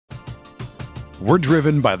We're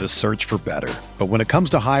driven by the search for better. But when it comes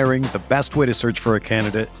to hiring, the best way to search for a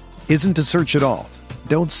candidate isn't to search at all.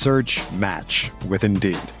 Don't search, match with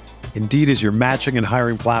Indeed. Indeed is your matching and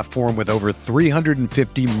hiring platform with over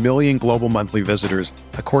 350 million global monthly visitors,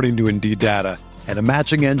 according to Indeed data, and a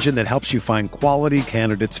matching engine that helps you find quality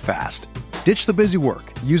candidates fast. Ditch the busy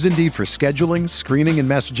work. Use Indeed for scheduling, screening, and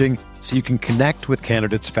messaging so you can connect with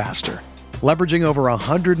candidates faster. Leveraging over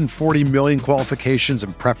 140 million qualifications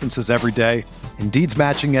and preferences every day, Indeed's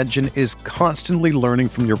matching engine is constantly learning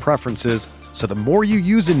from your preferences, so the more you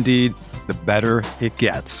use Indeed, the better it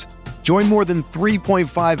gets. Join more than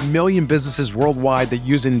 3.5 million businesses worldwide that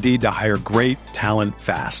use Indeed to hire great talent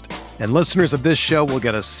fast. And listeners of this show will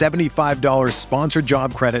get a $75 sponsored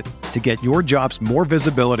job credit to get your jobs more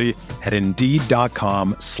visibility at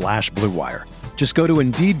Indeed.com/Blue Wire. Just go to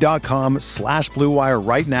Indeed.com/Blue Wire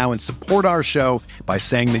right now and support our show by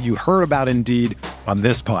saying that you heard about Indeed on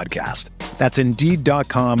this podcast. That's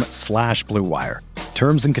Indeed.com/Blue Wire.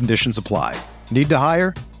 Terms and conditions apply. Need to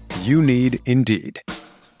hire? You need Indeed.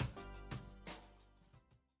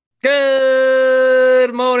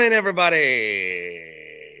 Good morning, everybody.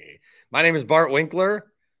 My name is Bart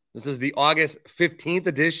Winkler. This is the August 15th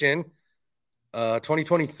edition,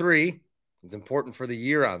 2023. It's important for the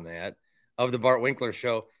year on that, of the Bart Winkler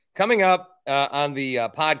Show. Coming up on the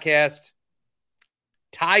podcast,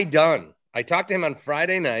 Ty Dunne. I talked to him on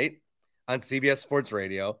Friday night on CBS Sports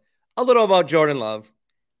Radio, a little about Jordan Love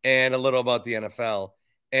and a little about the NFL,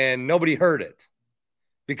 and nobody heard it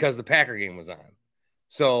because the Packer game was on.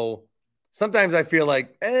 So sometimes I feel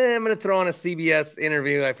like, I'm going to throw on a CBS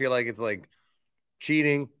interview. I feel like it's like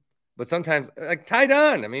cheating. But sometimes, like Ty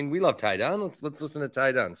Dunne. I mean, we love Ty Dunne. Let's listen to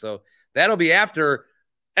Ty Dunne. So that'll be after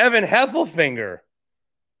Evan Heffelfinger,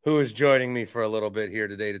 who is joining me for a little bit here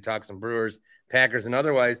today to talk some Brewers, Packers, and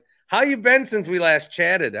otherwise. How you been since we last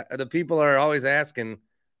chatted? The people are always asking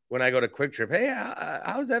when I go to Quick Trip, hey,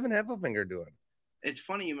 how's Evan Heffelfinger doing? It's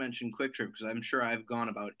funny you mentioned Quick Trip because I'm sure I've gone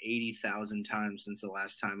about 80,000 times since the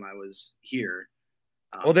last time I was here.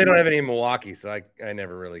 Well, they don't have any in Milwaukee, so I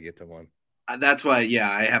never really get to one. That's why,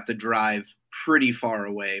 I have to drive pretty far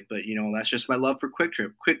away. But, that's just my love for Quick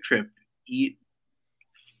Trip. Quick Trip, eat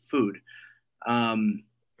food. I'm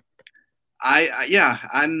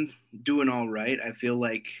doing all right. I feel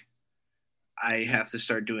like I have to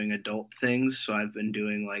start doing adult things, so I've been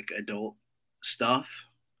doing, adult stuff.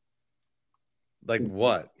 Like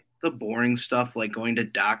what? The boring stuff, like going to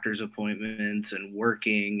doctor's appointments and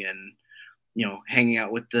working and, hanging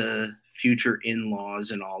out with the future in-laws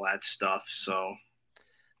and all that stuff. So.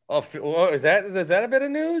 Oh, is that a bit of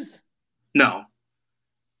news? No.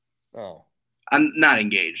 Oh. I'm not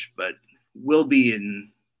engaged, but will be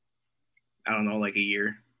in, I don't know, a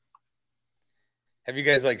year. Have you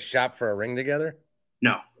guys shopped for a ring together?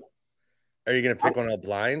 No. Are you going to pick one up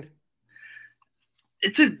blind?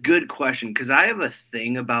 It's a good question because I have a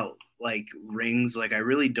thing about rings. I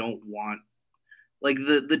really don't want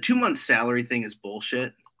the 2-month salary thing is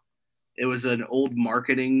bullshit. It was an old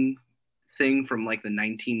marketing thing from the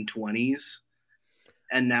 1920s,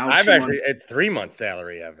 and now it's 3-month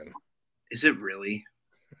salary, Evan. Is it really?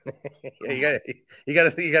 Yeah, you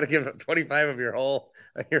got to give 25 of your whole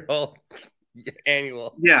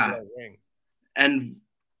annual ring. And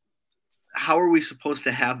how are we supposed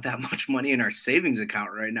to have that much money in our savings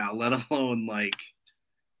account right now, let alone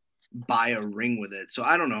buy a ring with it? So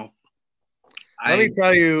I don't know. Let me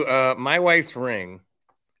tell you, my wife's ring,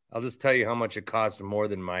 I'll just tell you how much it costs more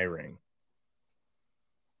than my ring.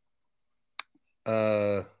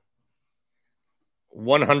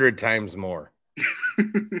 100 times more.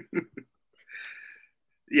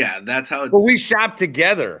 Yeah, that's how it's. But we shop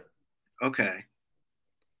together. Okay.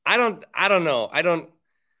 I don't know. I don't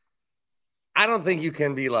think you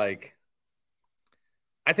can be I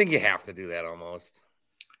think you have to do that almost.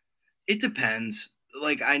 It depends.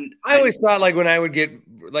 I always thought when I would get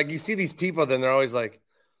you see these people, then they're always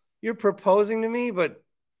you're proposing to me, but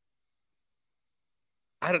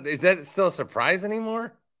is that still a surprise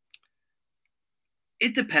anymore?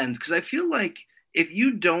 It depends because I feel if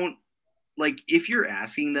you don't if you're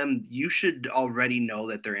asking them, you should already know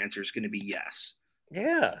that their answer is going to be yes.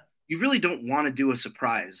 Yeah. You really don't want to do a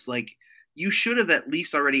surprise. You should have at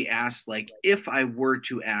least already asked, if I were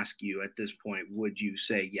to ask you at this point, would you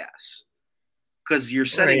say yes? Because you're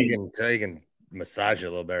setting. You can massage it a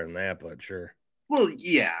little better than that, but sure. Well,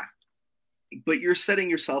 yeah. But you're setting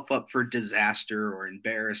yourself up for disaster or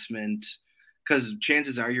embarrassment because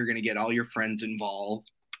chances are you're going to get all your friends involved,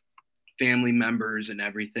 family members and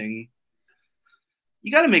everything.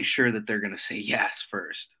 You got to make sure that they're going to say yes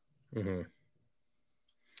first. Mm-hmm.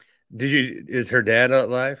 Is her dad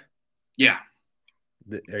alive? Yeah.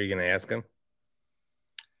 Are you going to ask him?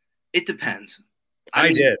 It depends. I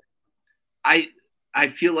mean, did. I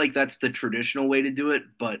feel like that's the traditional way to do it,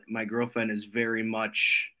 but my girlfriend is very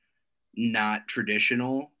much not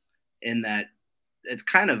traditional in that it's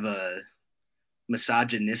kind of a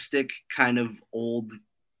misogynistic kind of old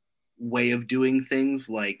way of doing things,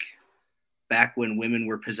 like back when women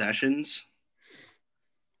were possessions.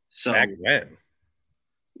 So, Back when?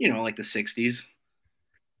 like the 60s.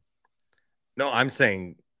 No, I'm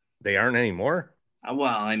saying they aren't anymore. Well,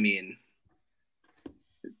 I mean,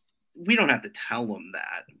 we don't have to tell them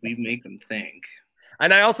that. We make them think.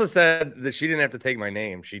 And I also said that she didn't have to take my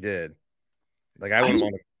name. She did. Like, I wouldn't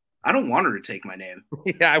want to. I don't want her to take my name.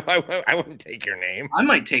 Yeah, I wouldn't take your name. I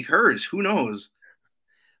might take hers. Who knows?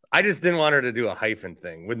 I just didn't want her to do a hyphen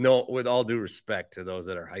thing. With all due respect to those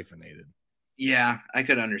that are hyphenated. Yeah, I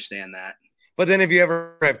could understand that. But then if you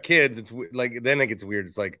ever have kids, it's like then it gets weird.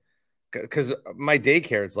 It's like because my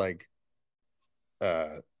daycare, it's like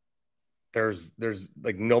there's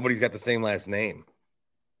like nobody's got the same last name.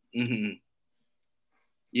 Mm-hmm.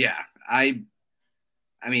 Yeah, I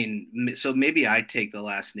mean, so maybe I take the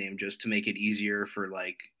last name just to make it easier for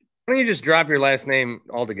like. Why don't you just drop your last name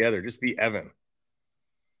altogether? Just be Evan.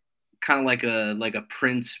 Kind of like a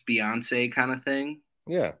Prince Beyonce kind of thing.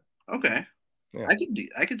 Yeah. Okay. Yeah.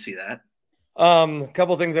 I could see that. A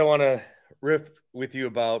couple things I want to riff with you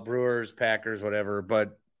about Brewers, Packers, whatever.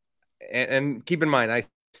 But and keep in mind, I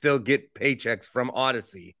still get paychecks from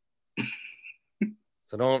Odyssey,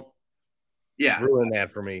 so don't ruin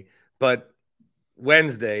that for me. But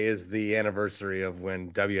Wednesday is the anniversary of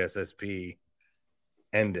when WSSP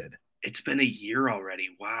ended. It's been a year already.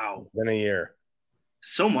 Wow. It's been a year.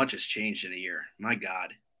 So much has changed in a year. My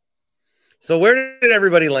God. So where did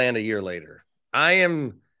everybody land a year later? I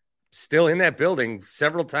am still in that building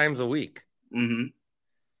several times a week. Mm-hmm.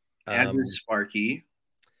 As is Sparky.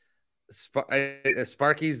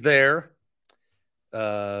 Sparky's there.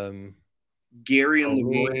 Gary and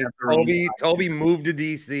Leroy. Toby moved to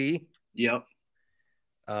DC. Yep.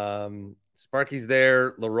 Sparky's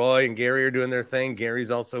there. Leroy and Gary are doing their thing.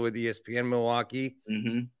 Gary's also with ESPN Milwaukee.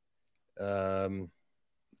 Mm-hmm.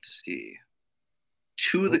 Let's see.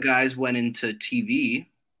 Two of the guys went into TV.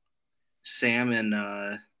 Sam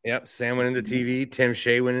and Sam went into TV. Tim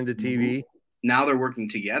Shea went into TV. Now they're working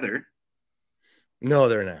together. No,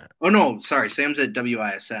 they're not. Oh no, sorry. Sam's at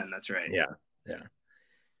WISN. That's right. Yeah.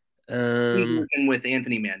 He's working with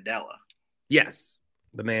Anthony Mandela. Yes,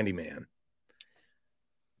 the Mandy Man.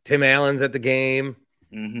 Tim Allen's at the game.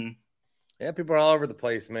 Mm-hmm. Yeah, people are all over the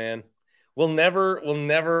place, man. We'll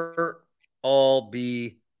never all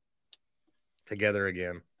be together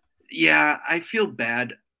again. Yeah, I feel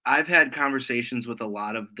bad. I've had conversations with a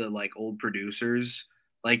lot of the like old producers.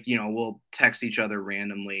 Like, we'll text each other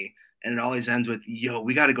randomly and it always ends with, yo,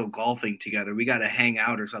 we got to go golfing together. We got to hang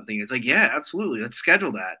out or something. It's like, yeah, absolutely. Let's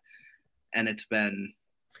schedule that. And it's been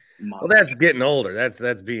months. Well, that's getting older.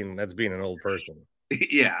 That's being an old person.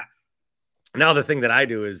 Yeah. Now the thing that I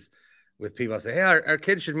do is with people, I say, hey, our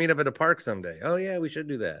kids should meet up at a park someday. Oh yeah, we should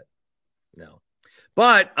do that. No.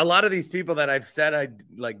 But a lot of these people that I've said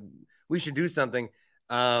we should do something.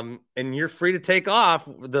 And you're free to take off.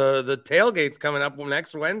 The tailgate's coming up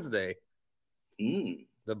next Wednesday.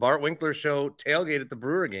 The Bart Winkler Show tailgate at the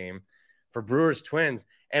Brewer game for Brewers Twins.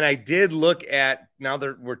 And I did look at, now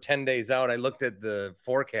that we're 10 days out, I looked at the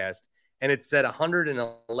forecast and it said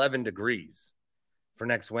 111 degrees for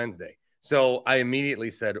next Wednesday. So I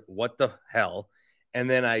immediately said, what the hell? And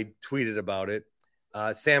then I tweeted about it.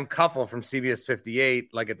 Sam Kuffel from CBS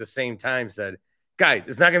 58, like at the same time said, guys,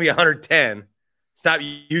 it's not going to be 110. Stop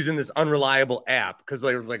using this unreliable app, because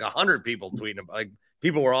there was like 100 people tweeting about, like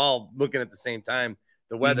people were all looking at the same time,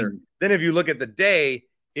 the weather. Then if you look at the day,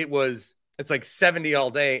 it's like 70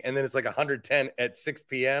 all day, and then it's like 110 at 6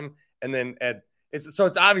 p.m. and then it's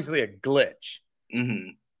obviously a glitch.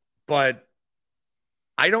 But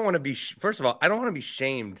I don't want to be first of all, I don't want to be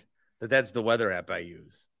shamed that that's the weather app I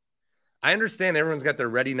use. I understand everyone's got their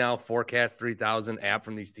Ready Now Forecast 3000 app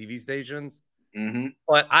from these TV stations.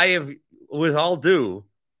 But I have, with all due,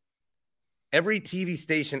 every TV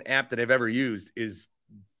station app that I've ever used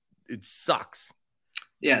it sucks.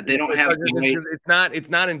 Yeah, they don't have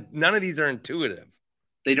none of these are intuitive.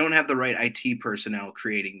 They don't have the right IT personnel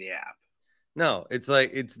creating the app. No, it's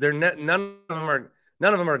like none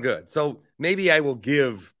of them are good. So maybe I will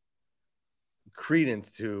give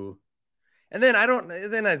credence to, and then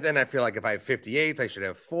I feel like if I have 58s, I should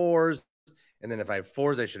have 4s. And then if I have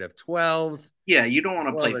 4s, I should have 12s. Yeah, you don't want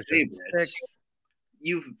to play favorites.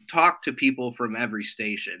 You've talked to people from every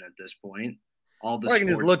station at this point. I can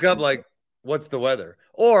just look up like what's the weather?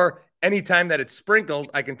 Or anytime that it sprinkles,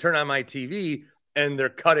 I can turn on my TV and they're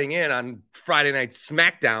cutting in on Friday Night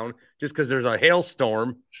SmackDown just because there's a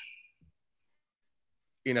hailstorm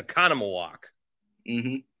in Economawalk.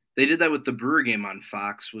 Mm-hmm. They did that with the Brewer game on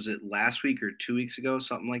Fox. Was it last week or 2 weeks ago?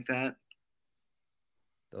 Something like that.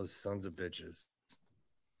 Those sons of bitches.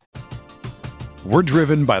 We're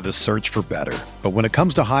driven by the search for better. But when it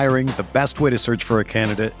comes to hiring, the best way to search for a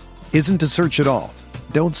candidate isn't to search at all.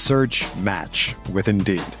 Don't search, match with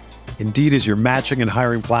Indeed. Indeed is your matching and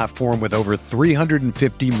hiring platform with over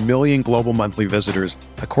 350 million global monthly visitors,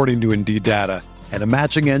 according to Indeed data, and a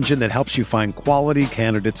matching engine that helps you find quality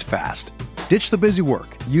candidates fast. Ditch the busy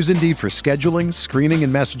work. Use Indeed for scheduling, screening,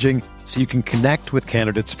 and messaging so you can connect with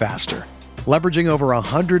candidates faster. Leveraging over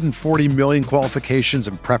 140 million qualifications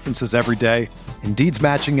and preferences every day, Indeed's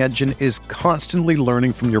matching engine is constantly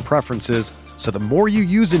learning from your preferences, so the more you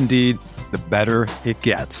use Indeed, the better it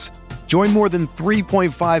gets. Join more than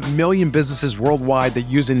 3.5 million businesses worldwide that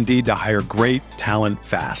use Indeed to hire great talent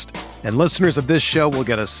fast. And listeners of this show will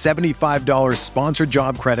get a $75 sponsored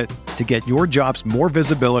job credit to get your jobs more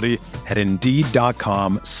visibility at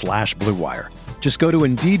Indeed.com/Blue Wire. Just go to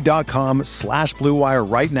Indeed.com/Blue Wire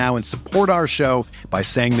right now and support our show by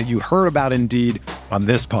saying that you heard about Indeed on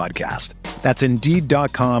this podcast. That's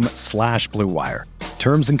Indeed.com/Blue Wire.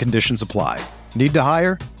 Terms and conditions apply. Need to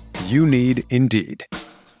hire? You need Indeed.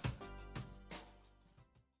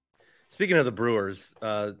 Speaking of the Brewers,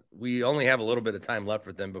 we only have a little bit of time left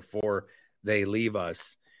with them before they leave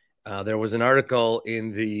us. There was an article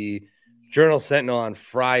in the Journal-Sentinel on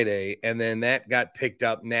Friday, and then that got picked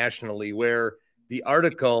up nationally, where the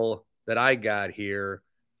article that I got here,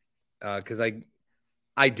 because I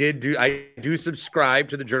do subscribe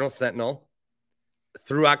to the Journal-Sentinel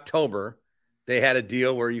through October. They had a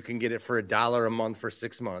deal where you can get it for $1 a month for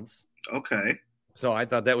 6 months. Okay. So I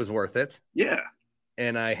thought that was worth it. Yeah.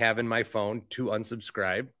 And I have in my phone to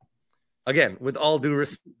unsubscribe. Again, with all due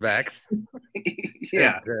respect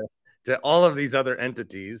Yeah. to all of these other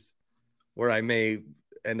entities where I may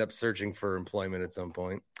end up searching for employment at some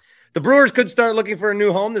point. The Brewers could start looking for a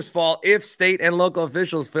new home this fall if state and local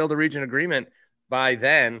officials fail to reach an agreement by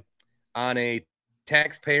then on a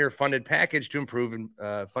taxpayer-funded package to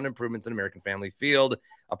fund improvements in American Family Field,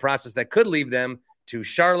 a process that could leave them to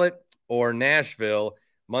Charlotte or Nashville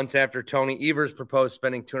months after Tony Evers proposed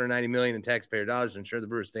spending $290 million in taxpayer dollars to ensure the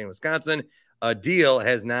Brewers stay in Wisconsin. A deal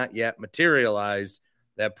has not yet materialized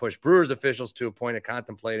that pushed Brewers officials to a point of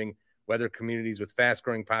contemplating whether communities with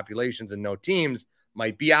fast-growing populations and no teams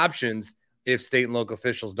might be options if state and local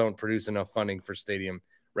officials don't produce enough funding for stadium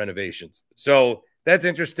renovations. So that's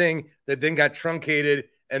interesting. That then got truncated,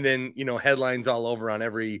 and then, headlines all over on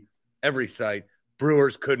every site.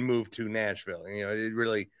 Brewers could move to Nashville. It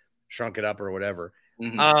really shrunk it up or whatever.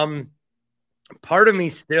 Mm-hmm. Part of me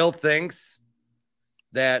still thinks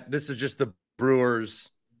that this is just the Brewers,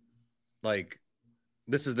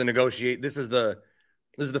 this is the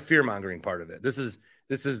fear-mongering part of it. This is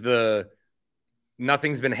the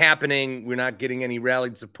nothing's been happening. We're not getting any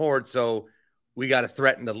rallied support, so we got to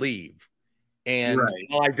threaten to leave. And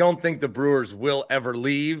while I don't think the Brewers will ever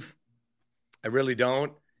leave, I really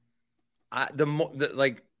don't. The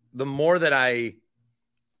more that I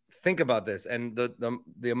think about this, and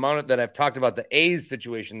the amount that I've talked about the A's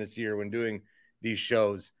situation this year when doing these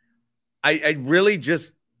shows, I really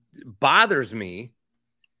just bothers me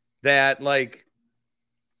that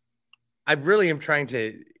I really am trying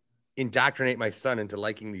to indoctrinate my son into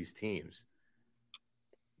liking these teams.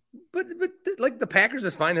 But the Packers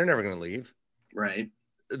is fine. They're never going to leave. Right.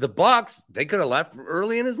 The Bucks, they could have left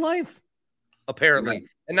early in his life, apparently. Right.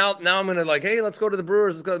 And now I'm going to hey, let's go to the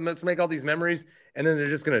Brewers. Let's make all these memories. And then they're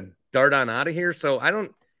just going to dart on out of here. So I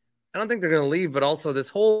don't think they're going to leave, but also this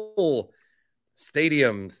whole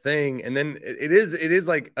stadium thing. And then it is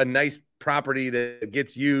like a nice property that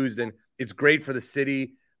gets used and it's great for the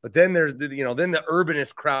city. But then there's then the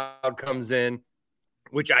urbanist crowd comes in,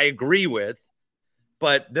 which I agree with.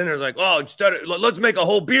 But then there's let's make a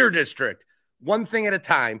whole beer district. One thing at a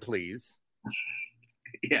time, please.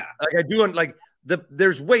 Yeah.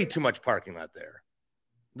 There's way too much parking lot there.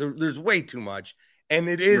 There's way too much. And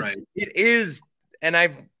it is, and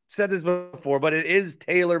I've said this before, but it is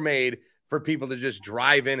tailor-made for people to just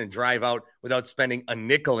drive in and drive out without spending a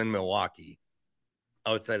nickel in Milwaukee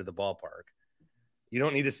outside of the ballpark. You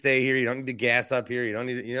don't need to stay here. You don't need to gas up here. You don't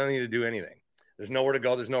need to do anything. There's nowhere to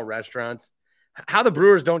go. There's no restaurants. How the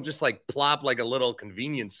Brewers don't just plop a little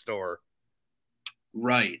convenience store.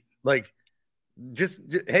 Right. Just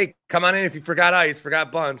hey, come on in if you forgot ice, forgot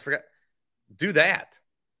buns, do that.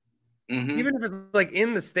 Mm-hmm. Even if it's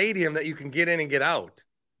in the stadium that you can get in and get out.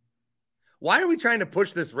 Why are we trying to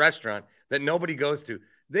push this restaurant that nobody goes to?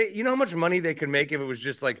 You know how much money they could make if it was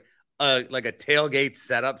just like a tailgate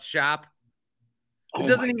setup shop? It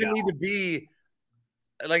doesn't even need to be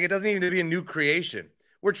like, it doesn't even need to be a new creation.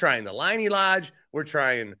 We're trying the Liney Lodge. We're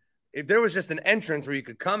trying, if there was just an entrance where you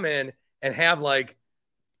could come in and have like,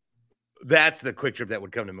 that's the Quick Trip that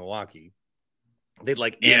would come to Milwaukee. They'd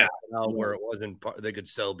like out where it wasn't, they could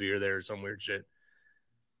sell beer there or some weird shit.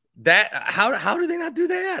 That how do they not do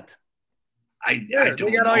that? I don't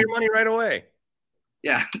they got all your money right away.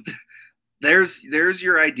 Yeah. There's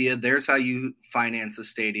your idea. There's how you finance the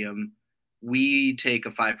stadium. We take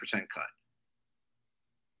a 5% cut.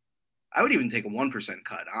 I would even take a 1%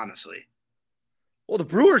 cut, honestly. Well, the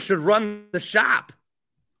Brewers should run the shop.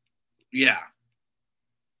 Yeah.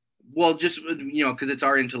 Well, just, because it's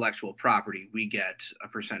our intellectual property, we get a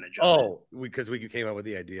percentage of it. Oh, because we came up with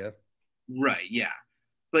the idea. Right, yeah.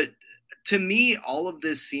 But to me, all of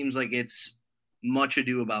this seems like it's much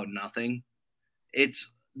ado about nothing. It's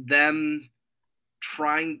them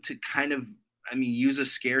trying to kind of, use a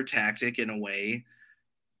scare tactic in a way.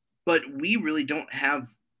 But we really don't have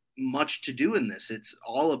much to do in this. It's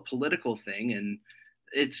all a political thing, and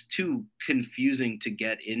it's too confusing to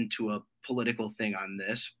get into a political thing on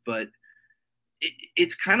this. But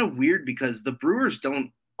it's kind of weird because the Brewers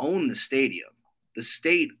don't own the stadium. The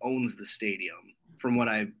state owns the stadium, from what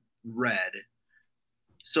I've read.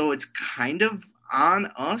 So it's kind of on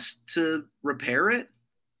us to repair it,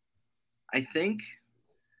 I think.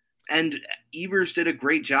 And Evers did a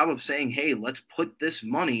great job of saying, hey, let's put this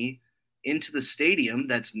money into the stadium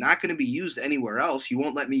that's not going to be used anywhere else. You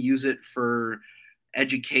won't let me use it for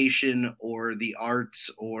education or the arts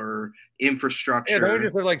or infrastructure. Yeah, don't we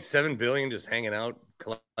just have like $7 billion just hanging out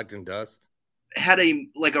collecting dust? Had a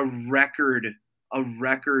record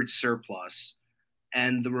surplus,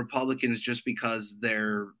 and the Republicans, just because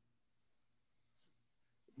they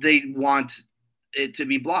want it to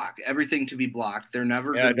be blocked, everything to be blocked. They're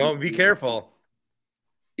never. Yeah, don't be careful.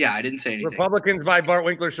 Yeah, I didn't say anything. Republicans buy Bart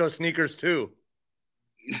Winkler Show sneakers too.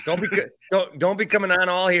 Don't be coming on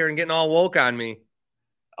all here and getting all woke on me.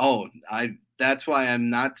 Oh, that's why I'm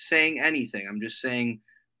not saying anything. I'm just saying,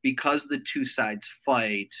 because the two sides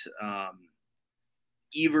fight,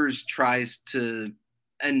 Evers tries to,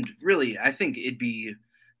 and really, I think it'd be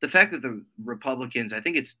the fact that the Republicans, I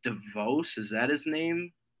think it's DeVos, is that his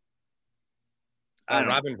name?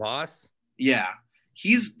 Robin Voss? Yeah.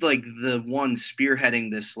 He's like the one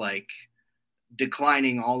spearheading this, like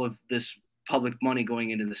declining all of this public money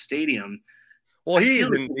going into the stadium. Well, he's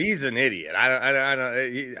an idiot.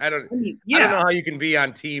 I don't know how you can be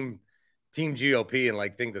on team GOP and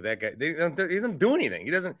like think that guy he doesn't do anything.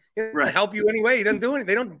 He doesn't help you anyway. He doesn't do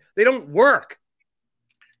anything. They don't work.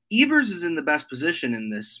 Evers is in the best position in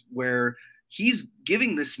this, where he's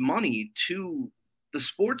giving this money to the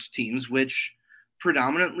sports teams, which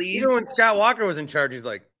predominantly. When Scott Walker was in charge, he's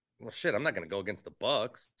like, "Well, shit, I'm not going to go against the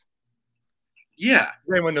Bucks." Yeah.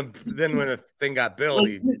 Then when the thing got built,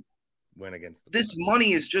 he went against the This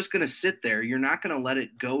money is just going to sit there. You're not going to let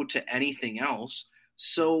it go to anything else.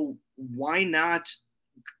 So why not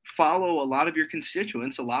follow a lot of your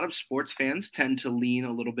constituents? A lot of sports fans tend to lean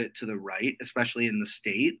a little bit to the right, especially in the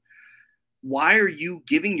state. Why are you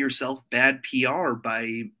giving yourself bad PR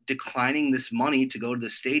by declining this money to go to the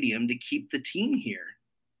stadium to keep the team here?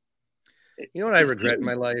 You know what I regret in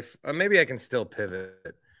my life? Maybe I can still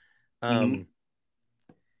pivot.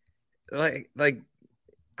 Like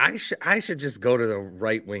I should just go to the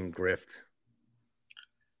right-wing grift.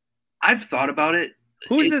 I've thought about it.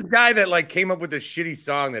 Who's this guy that like came up with this shitty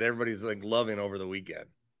song that everybody's like loving over the weekend?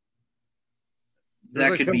 There's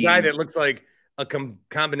like some guy that looks like a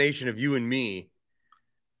combination of you and me,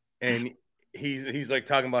 and he's like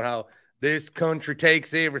talking about how this country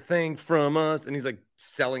takes everything from us, and he's like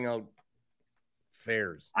selling out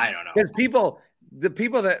fairs. I don't know, because the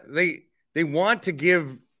people that they want to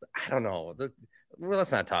give. I don't know. Well,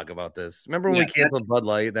 let's not talk about this. Remember when we canceled Bud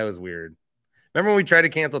Light? That was weird. Remember when we tried to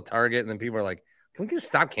cancel Target, and then people are like, "Can we just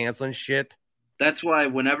stop canceling shit?" That's why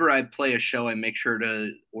whenever I play a show, I make sure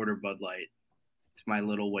to order Bud Light. It's my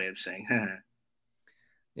little way of saying.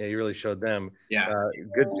 Yeah, you really showed them. Yeah,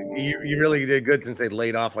 good. You really did good since they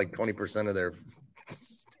laid off like 20% of their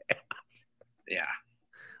staff. Yeah,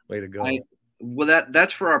 way to go. Well,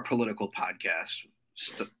 that's for our political podcast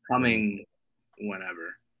coming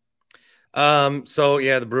whenever. So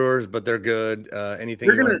yeah, the Brewers, but they're good. Anything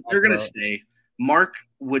they're gonna stay. Mark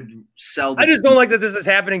would sell. I just don't like that this is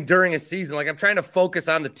happening during a season. Like, I'm trying to focus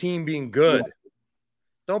on the team being good.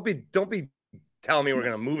 Don't be telling me we're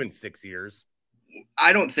gonna move in 6 years.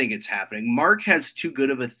 I don't think it's happening. Mark has too good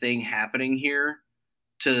of a thing happening here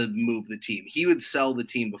to move the team. He would sell the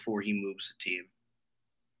team before he moves the team.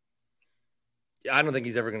 I don't think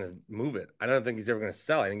he's ever going to move it. I don't think he's ever going to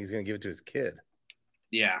sell. I think he's going to give it to his kid.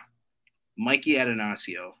 Yeah. Mikey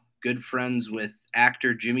Atanasio, good friends with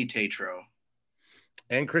actor Jimmy Tatro.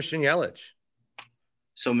 And Christian Yelich.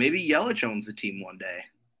 So maybe Yelich owns the team one day.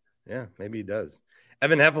 Yeah, maybe he does.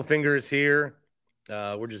 Evan Heffelfinger is here.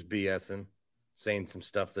 We're just BSing, saying some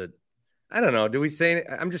stuff that, I don't know.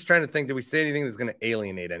 I'm just trying to think, did we say anything that's going to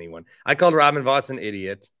alienate anyone? I called Robin Voss an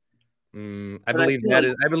idiot. I believe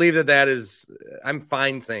that is, I'm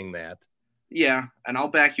fine saying that. Yeah, and I'll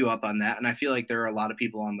back you up on that. And I feel like there are a lot of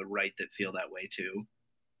people on the right that feel that way too.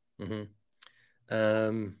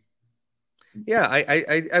 Yeah,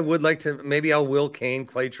 I would like to, maybe I'll Will Kane,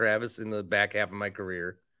 Clay Travis in the back half of my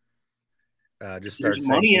career. Just start There's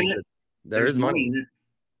money in it. There's money in it.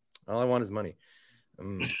 All I want is money.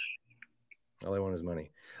 All I want is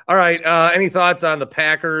money. All right. Any thoughts on the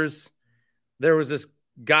Packers? There was this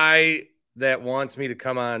guy that wants me to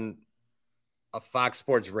come on a Fox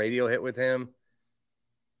Sports radio hit with him.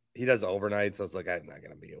 He does overnight, so I was like, I'm not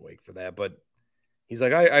going to be awake for that. But he's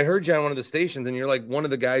like, I heard you on one of the stations, and you're like one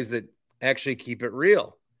of the guys that actually keep it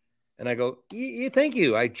real. And I go, thank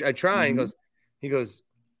you. I try. Mm-hmm. He goes,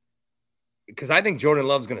 because I think Jordan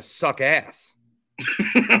Love's going to suck ass.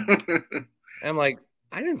 I'm like,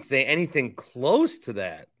 I didn't say anything close to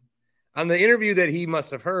that. On the interview that he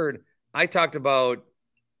must have heard, I talked about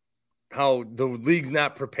how the league's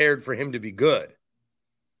not prepared for him to be good.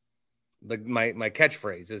 Like my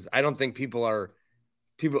catchphrase is, I don't think people.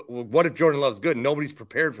 What if Jordan Love's good? Nobody's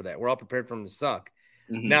prepared for that. We're all prepared for him to suck.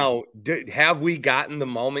 Mm-hmm. Now, have we gotten the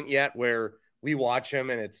moment yet where we watch him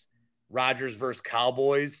and it's Rodgers versus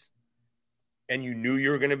Cowboys, and you knew you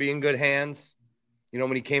were going to be in good hands? You know,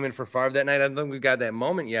 when he came in for Favre that night, I don't think we've got that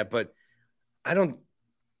moment yet, but I don't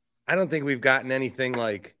think we've gotten anything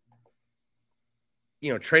like,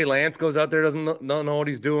 you know, Trey Lance goes out there, don't know what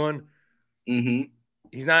he's doing.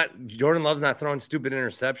 Mm-hmm. Jordan Love's not throwing stupid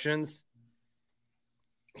interceptions.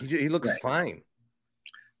 He looks fine.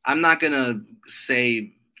 I'm not going to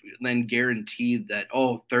say then guarantee that,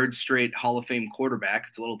 third straight Hall of Fame quarterback.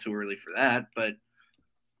 It's a little too early for that, but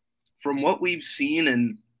from what we've seen,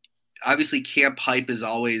 and obviously camp hype is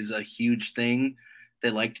always a huge thing. They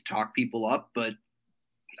like to talk people up, but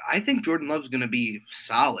I think Jordan Love's going to be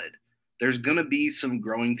solid. There's going to be some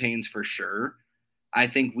growing pains for sure. I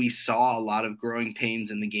think we saw a lot of growing pains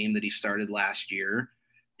in the game that he started last year.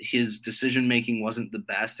 His decision-making wasn't the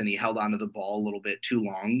best, and he held onto the ball a little bit too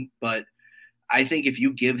long. But I think if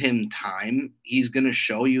you give him time, he's going to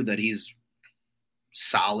show you that he's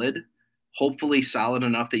solid. Hopefully solid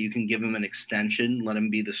enough that you can give him an extension, let him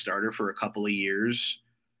be the starter for a couple of years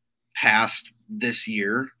past this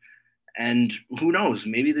year. And who knows,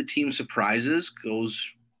 maybe the team surprises, goes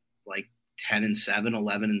like 10-7,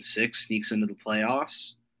 11-6, sneaks into the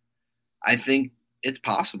playoffs. I think it's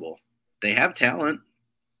possible. They have talent.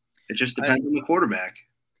 It just depends on the quarterback.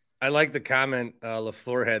 I like the comment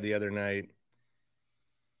LaFleur had the other night.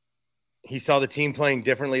 He saw the team playing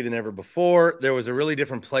differently than ever before. There was a really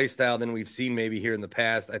different play style than we've seen maybe here in the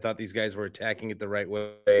past. I thought these guys were attacking it the right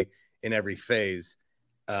way in every phase.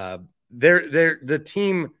 The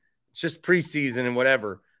team, it's just preseason and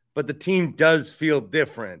whatever, but the team does feel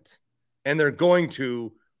different, and they're going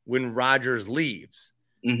to when Rodgers leaves.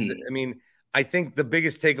 Mm-hmm. I mean, I think the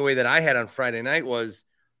biggest takeaway that I had on Friday night was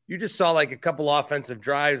you just saw like a couple offensive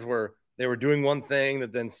drives where they were doing one thing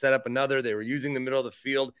that then set up another. They were using the middle of the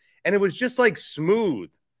field. And it was just like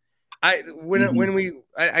smooth. I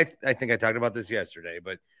think I talked about this yesterday,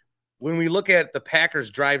 but when we look at the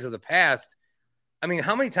Packers drives of the past, I mean,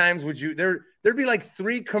 how many times would there'd be like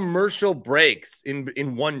 3 commercial breaks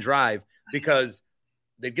in one drive because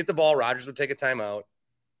they'd get the ball, Rodgers would take a timeout,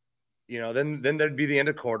 you know, then there'd be the end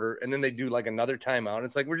of quarter, and then they do like another timeout. And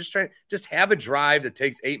it's like, we're just trying to have a drive that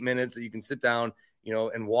takes 8 minutes that you can sit down, you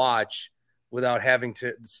know, and watch without having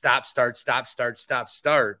to stop, start.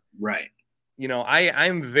 Right. You know,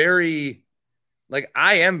 I'm very,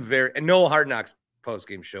 and no Hard Knocks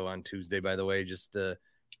post-game show on Tuesday, by the way, just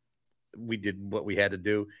we did what we had to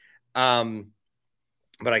do.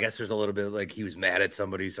 But I guess there's a little bit of like he was mad at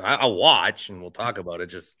somebody, so I'll watch and we'll talk about it.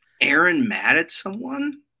 Just Aaron mad at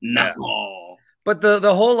someone? No. Yeah. But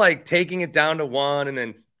the whole like taking it down to 1 and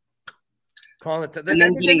then calling it, and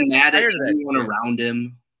then getting mad at everyone around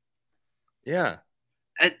him. Yeah.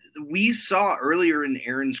 We saw earlier in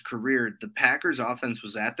Aaron's career, the Packers offense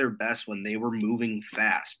was at their best when they were moving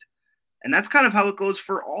fast. And that's kind of how it goes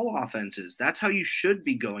for all offenses. That's how you should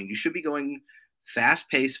be going. You should be going fast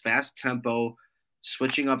pace, fast tempo,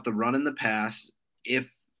 switching up the run and the pass.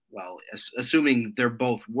 If well, assuming they're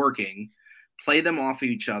both working, play them off of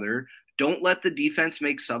each other. Don't let the defense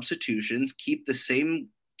make substitutions. Keep the same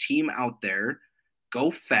team out there.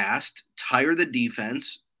 Go fast, tire the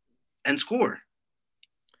defense, and score.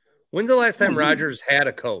 When's the last time Rodgers had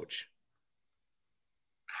a coach?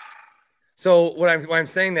 So what I'm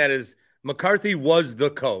saying that is McCarthy was the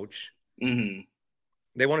coach. Mm-hmm.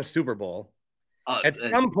 They won a Super Bowl. At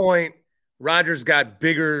some point, Rodgers got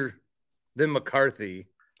bigger than McCarthy.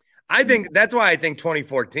 I think that's why I think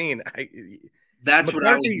 2014.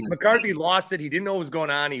 McCarthy lost it. He didn't know what was going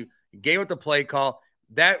on. He gave it the play call.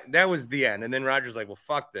 That was the end. And then Rodgers like, well,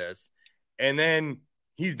 fuck this. And then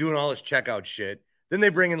he's doing all this checkout shit. Then they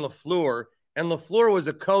bring in LaFleur, and LaFleur was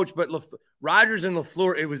a coach, but Rodgers and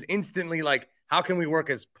LaFleur, it was instantly like, how can we work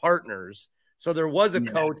as partners? So there was a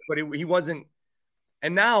coach, but he wasn't.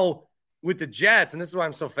 And now with the Jets, and this is why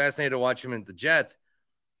I'm so fascinated to watch him in the Jets,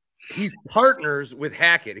 he's partners with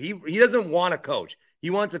Hackett. He doesn't want a coach. He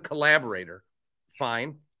wants a collaborator.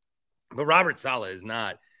 Fine. But Robert Saleh is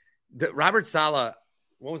not. Robert Saleh,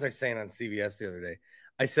 what was I saying on CBS the other day?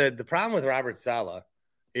 I said the problem with Robert Saleh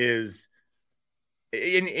is,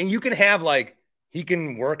 and you can have like, he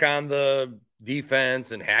can work on the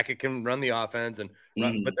defense and Hackett can run the offense, and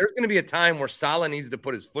but there's going to be a time where Saleh needs to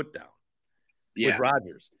put his foot down with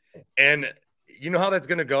Rodgers. And you know how that's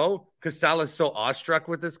going to go? Because Saleh's so awestruck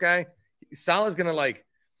with this guy. Saleh's going to like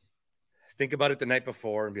think about it the night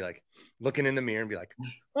before and be like looking in the mirror and be like,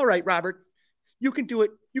 all right, Robert, you can do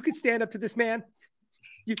it. You can stand up to this man.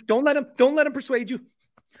 You don't let him persuade you.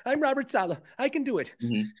 I'm Robert Saleh. I can do it.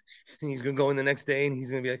 Mm-hmm. And he's going to go in the next day and he's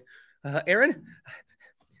going to be like, Aaron,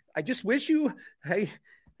 I just wish you,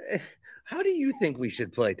 how do you think we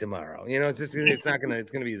should play tomorrow? You know, it's going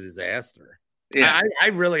to be a disaster. Yeah.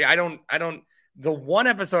 I don't, the one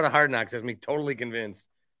episode of Hard Knocks has me totally convinced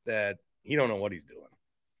that he don't know what he's doing.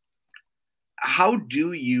 How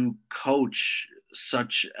do you coach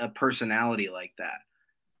such a personality like that?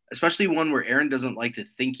 Especially one where Aaron doesn't like to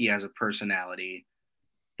think he has a personality,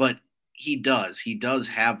 but he does. He does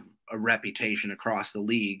have a reputation across the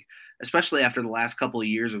league, especially after the last couple of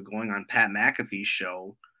years of going on Pat McAfee's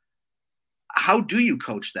show. How do you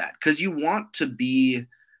coach that? Because you want to be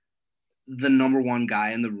the number one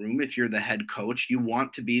guy in the room. If you're the head coach, you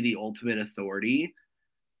want to be the ultimate authority.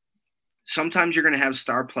 Sometimes you're going to have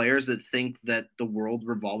star players that think that the world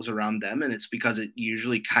revolves around them, and it's because it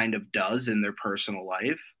usually kind of does in their personal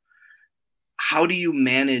life. How do you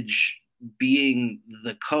manage being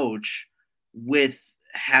the coach with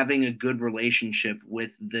having a good relationship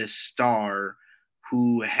with this star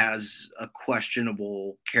who has a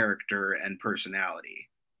questionable character and personality?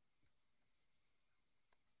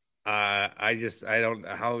 I don't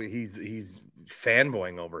know how he's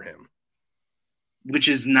fanboying over him, which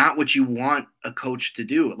is not what you want a coach to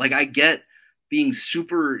do. Like, I get being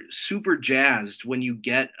super, super jazzed when you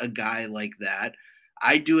get a guy like that.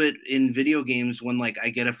 I do it in video games when like I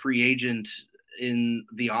get a free agent in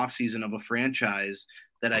the offseason of a franchise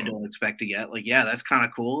that I don't expect to get. Like, yeah, that's kind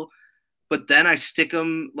of cool. But then I stick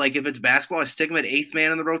them, like if it's basketball, I stick them at 8th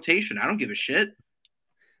man in the rotation. I don't give a shit.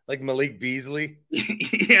 Like Malik Beasley.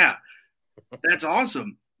 Yeah, that's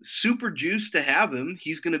awesome. Super juiced to have him.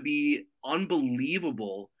 He's going to be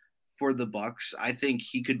unbelievable for the Bucks. I think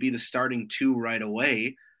he could be the starting 2 right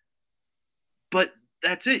away. But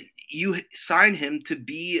that's it. You sign him to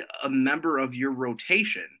be a member of your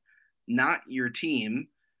rotation, not your team,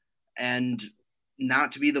 and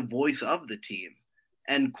not to be the voice of the team.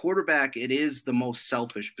 And quarterback, it is the most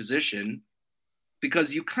selfish position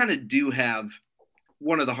because you kind of do have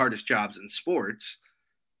one of the hardest jobs in sports.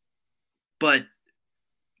 But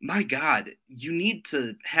my God, you need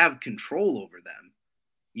to have control over them.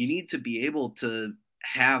 You need to be able to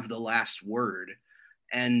have the last word.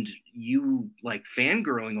 And you like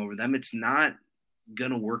fangirling over them, it's not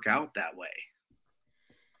going to work out that way.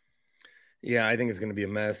 Yeah, I think it's going to be a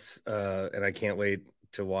mess, and I can't wait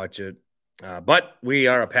to watch it. But we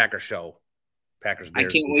are a Packers show. Packers. I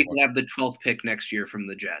can't wait to have the 12th pick next year from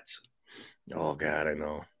the Jets. Oh, God, I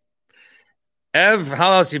know. Ev,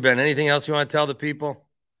 how else you been? Anything else you want to tell the people?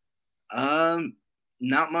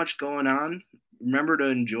 Not much going on. Remember to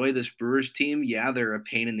enjoy this Brewers team. Yeah, they're a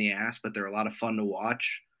pain in the ass, but they're a lot of fun to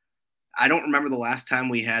watch. I don't remember the last time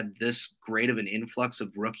we had this great of an influx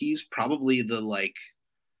of rookies. Probably the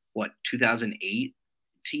 2008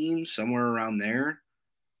 team, somewhere around there.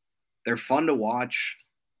 They're fun to watch.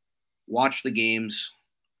 Watch the games.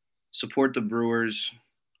 Support the Brewers.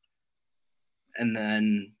 And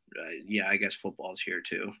then, I guess football's here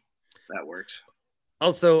too. That works.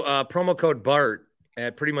 Also, promo code BART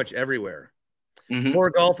at pretty much everywhere. Mhm. For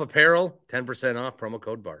Golf Apparel, 10% off, promo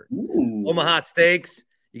code BART. Ooh. Omaha Steaks,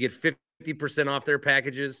 you get 50% off their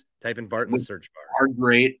packages. Type in BART in the search bar. Are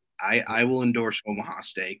great. I will endorse Omaha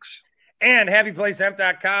Steaks. And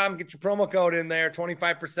happyplacehemp.com, get your promo code in there,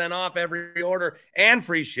 25% off every order and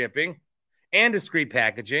free shipping and discreet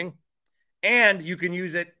packaging. And you can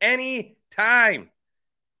use it anytime.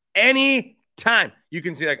 Anytime. You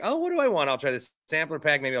can see like, oh, what do I want? I'll try this sampler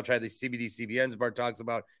pack. Maybe I'll try these CBD CBNs Bart talks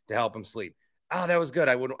about to help him sleep. Oh, that was good.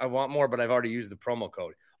 I want more, but I've already used the promo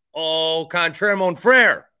code. Oh, contraire mon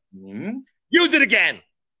frere. Mm-hmm. Use it again.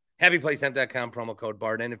 Happyplacehemp.com, promo code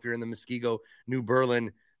BART. And if you're in the Muskego, New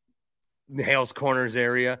Berlin, Hales Corners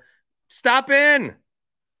area, stop in.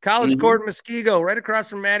 College Court, Muskego, right across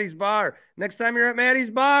from Maddie's Bar. Next time you're at Maddie's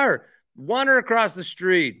Bar, wander across the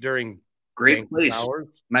street during great place.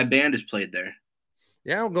 Hours. My band has played there.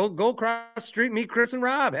 Yeah, go across the street, meet Chris and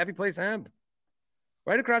Rob. Happy Place Hemp.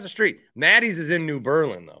 Right across the street. Maddie's is in New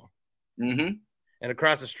Berlin, though. Mm-hmm. And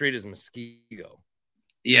across the street is Muskego.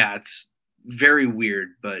 Yeah, it's very weird,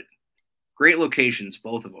 but great locations,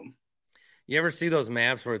 both of them. You ever see those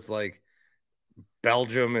maps where it's like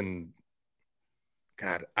Belgium and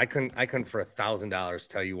God, I couldn't for $1,000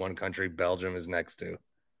 tell you one country Belgium is next to.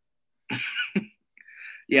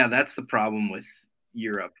 Yeah, that's the problem with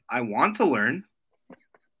Europe. I want to learn.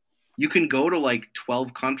 You can go to like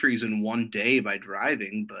 12 countries in one day by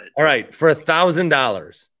driving, but all right, for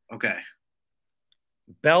 $1,000. Okay.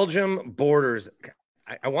 Belgium borders.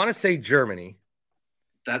 I want to say Germany.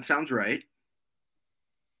 That sounds right.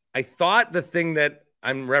 I thought the thing that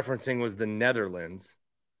I'm referencing was the Netherlands.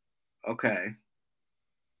 Okay.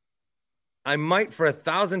 I might, for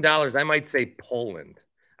 $1,000, I might say Poland.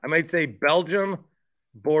 I might say Belgium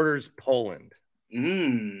borders Poland.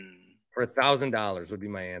 For $1,000 would be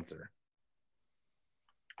my answer.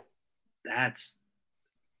 That's.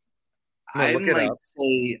 I might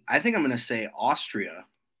say. I think I'm going to say Austria.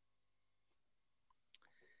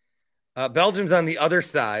 Belgium's on the other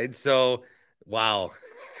side, so wow.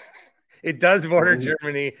 It does border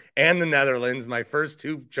Germany and the Netherlands, my first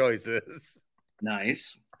two choices.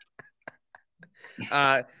 Nice.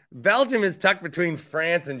 Belgium is tucked between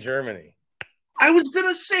France and Germany. I was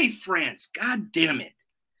going to say France. God damn it.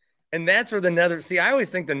 And that's where the Netherlands. See, I always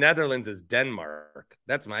think the Netherlands is Denmark.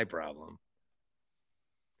 That's my problem.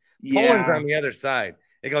 Yeah. Poland's on the other side.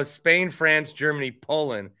 It goes Spain, France, Germany,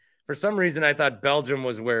 Poland. For some reason, I thought Belgium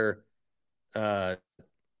was where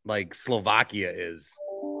like Slovakia is.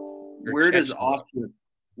 Where does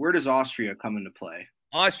Austria come into play?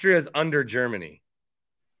 Austria is under Germany.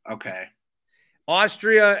 Okay.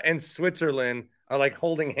 Austria and Switzerland are like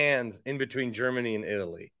holding hands in between Germany and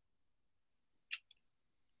Italy.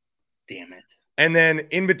 Damn it. And then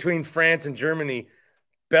in between France and Germany,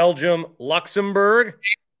 Belgium, Luxembourg,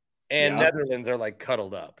 and Netherlands are like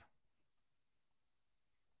cuddled up.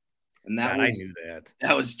 And I knew that.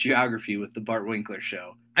 That was geography with the Bart Winkler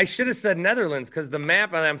show. I should have said Netherlands because the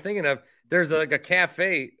map I'm thinking of, there's like a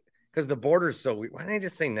cafe because the border's so weird. Why didn't I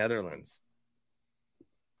just say Netherlands?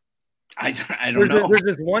 I don't know. There's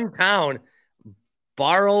this one town,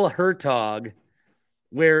 Barl Hertog,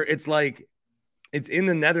 where it's like it's in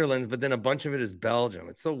the Netherlands, but then a bunch of it is Belgium.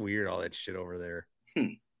 It's so weird, all that shit over there.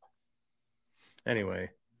 Anyway,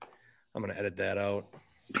 I'm going to edit that out.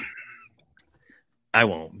 I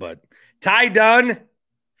won't, but Ty Dunne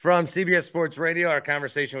from CBS Sports Radio, our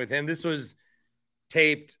conversation with him. This was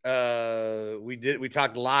taped. We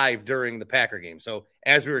talked live during the Packer game. So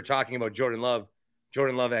as we were talking about Jordan Love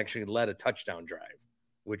actually led a touchdown drive,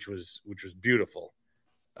 which was beautiful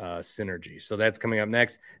synergy. So that's coming up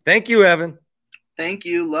next. Thank you, Evan. Thank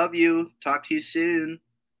you. Love you. Talk to you soon.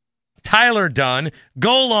 Tyler Dunne,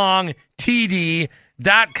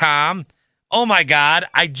 golongtd.com. Oh, my God.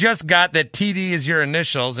 I just got that TD is your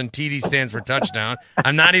initials and TD stands for touchdown.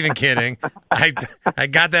 I'm not even kidding. I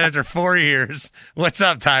got that after 4 years. What's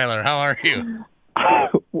up, Tyler? How are you?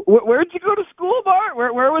 Where'd you go to school, Bart?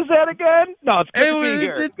 Where was that again? No, it's good to be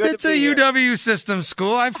here. It's a UW system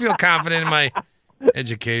school. I feel confident in my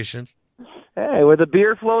education. Hey, where the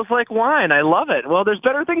beer flows like wine. I love it. Well, there's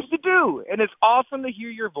better things to do, and it's awesome to hear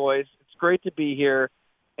your voice. It's great to be here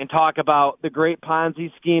and talk about the great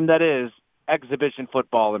Ponzi scheme that is exhibition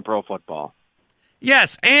football and pro football.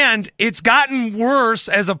 Yes, and it's gotten worse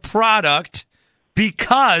as a product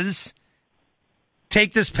because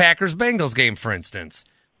take this Packers-Bengals game, for instance.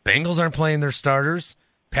 Bengals aren't playing their starters.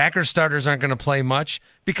 Packers starters aren't going to play much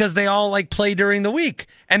because they all like play during the week.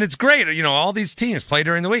 And it's great. You know, all these teams play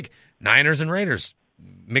during the week. Niners and Raiders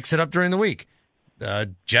mix it up during the week.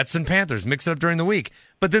 Jets and Panthers mix it up during the week.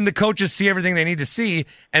 But then the coaches see everything they need to see.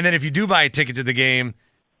 And then if you do buy a ticket to the game,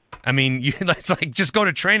 I mean, it's like just go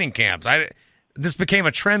to training camps. This became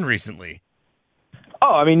a trend recently.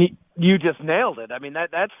 Oh, I mean, you just nailed it. I mean,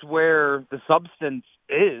 that's where the substance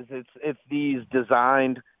is. It's these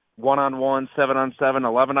designed 1-on-1, 7-on-7,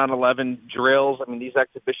 11-on-11 drills. I mean, these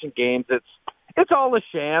exhibition games. It's all a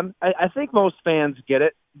sham. I think most fans get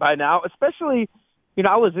it by now, especially.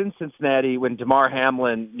 I was in Cincinnati when Damar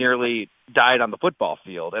Hamlin nearly died on the football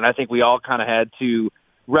field, and I think we all kind of had to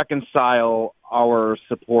reconcile our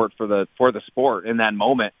support for the sport in that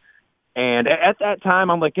moment. And at that time,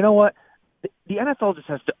 I'm like, you know what? The NFL just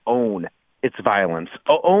has to own its violence,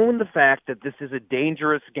 own the fact that this is a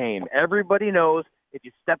dangerous game. Everybody knows if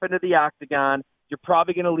you step into the octagon, you're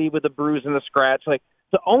probably going to leave with a bruise and a scratch. Like,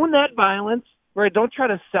 to own that violence, right? Don't try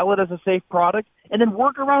to sell it as a safe product, and then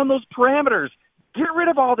work around those parameters. Get rid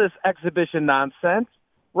of all this exhibition nonsense,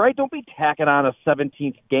 right? Don't be tacking on a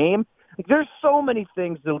 17th game. Like, there's so many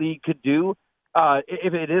things the league could do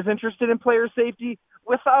if it is interested in player safety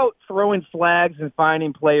without throwing flags and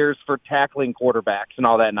fining players for tackling quarterbacks and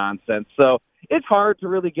all that nonsense. So it's hard to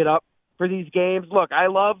really get up for these games. Look, I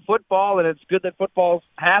love football, and it's good that football's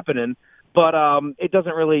happening, but it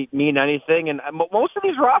doesn't really mean anything. And most of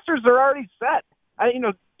these rosters are already set.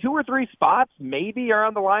 2 or 3 spots maybe are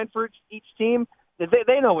on the line for each team.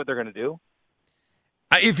 They know what they're going to do.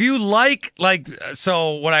 If you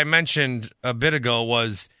so what I mentioned a bit ago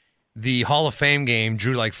was the Hall of Fame game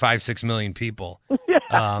drew like 5-6 million people.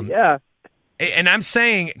 Yeah. And I'm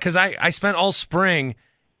saying, because I spent all spring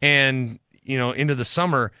and, into the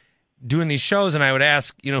summer doing these shows, and I would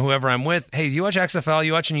ask, whoever I'm with, hey, do you watch XFL?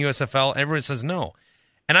 You watching USFL? And everyone says no.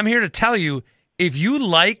 And I'm here to tell you, if you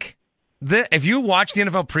watch the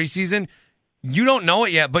NFL preseason, you don't know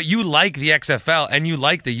it yet, but you like the XFL and you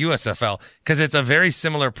like the USFL because it's a very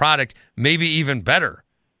similar product, maybe even better.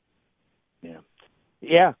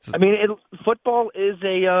 Yeah. I mean, football is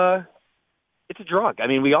it's a drug. I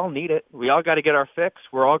mean, we all need it. We all got to get our fix.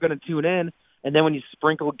 We're all going to tune in. And then when you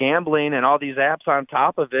sprinkle gambling and all these apps on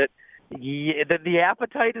top of it, the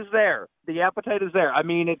appetite is there. The appetite is there. I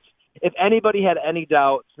mean, if anybody had any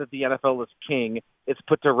doubts that the NFL is king, it's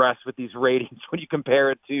put to rest with these ratings when you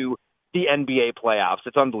compare it to the NBA playoffs.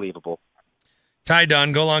 It's unbelievable. Ty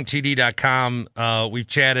Dunne, golongtd.com. We've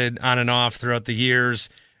chatted on and off throughout the years.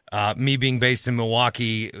 Me being based in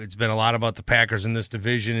Milwaukee, it's been a lot about the Packers in this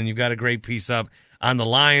division, and you've got a great piece up on the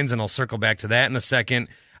Lions, and I'll circle back to that in a second.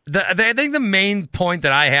 I think the main point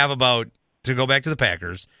that I have to go back to the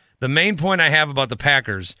Packers, the main point I have about the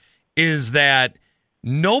Packers is that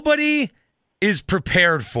nobody is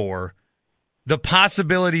prepared for the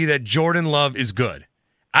possibility that Jordan Love is good.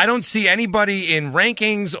 I don't see anybody in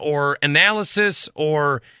rankings or analysis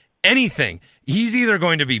or anything. He's either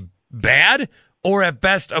going to be bad or at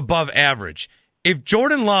best above average. If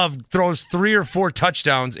Jordan Love throws 3 or 4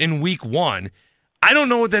 touchdowns in week 1, I don't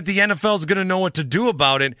know that the NFL is going to know what to do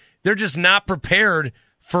about it. They're just not prepared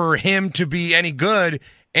for him to be any good,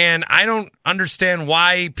 and I don't understand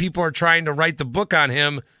why people are trying to write the book on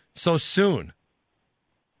him so soon.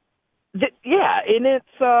 Yeah, and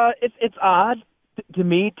it's odd to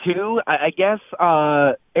me too. I guess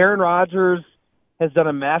Aaron Rodgers has done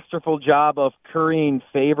a masterful job of currying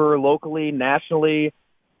favor locally, nationally.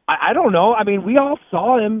 I don't know. I mean, we all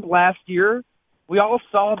saw him last year. We all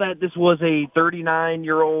saw that this was a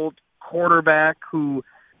 39-year-old quarterback who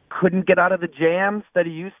couldn't get out of the jams that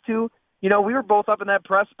he used to. We were both up in that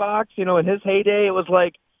press box. In his heyday, it was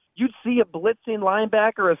like you'd see a blitzing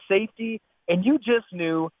linebacker, a safety, and you just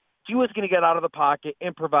knew he was going to get out of the pocket,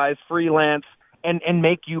 improvise, freelance, and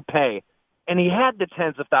make you pay. And he had the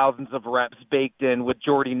tens of thousands of reps baked in with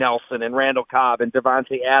Jordy Nelson and Randall Cobb and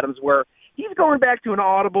Devontae Adams, where he's going back to an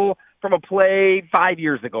audible from a play 5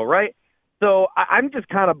 years ago, right? So I'm just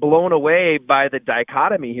kind of blown away by the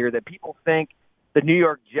dichotomy here that people think the New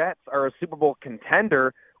York Jets are a Super Bowl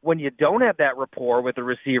contender when you don't have that rapport with the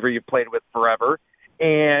receiver you've played with forever,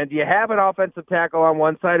 and you have an offensive tackle on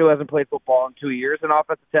one side who hasn't played football in 2 years, an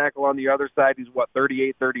offensive tackle on the other side who's,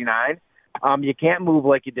 38, 39. You can't move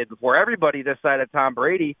like you did before. Everybody this side of Tom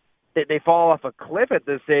Brady, they fall off a cliff at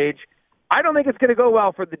this age. I don't think it's going to go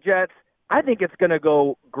well for the Jets. I think it's going to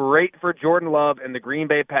go great for Jordan Love and the Green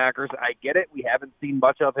Bay Packers. I get it. We haven't seen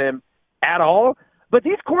much of him at all. But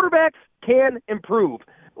these quarterbacks can improve.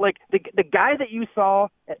 Like the guy that you saw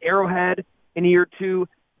at Arrowhead in year 2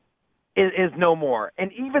 is no more.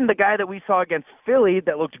 And even the guy that we saw against Philly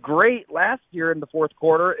that looked great last year in the fourth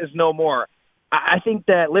quarter is no more. I think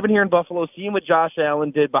that living here in Buffalo, seeing what Josh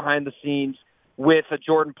Allen did behind the scenes with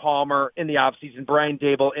Jordan Palmer in the offseason, Brian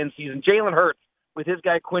Dable in season, Jalen Hurts with his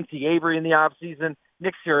guy Quincy Avery in the offseason,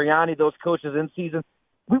 Nick Sirianni, those coaches in season,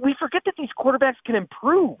 we forget that these quarterbacks can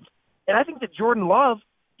improve. And I think that Jordan Love,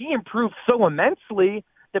 he improved so immensely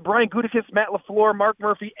that Brian Gutekunst, Matt LaFleur, Mark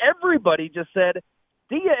Murphy, everybody just said,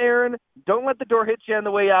 see ya, Aaron. Don't let the door hit you on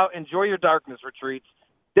the way out. Enjoy your darkness retreats.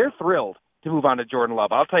 They're thrilled to move on to Jordan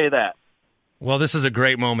Love. I'll tell you that. Well, this is a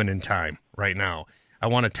great moment in time right now. I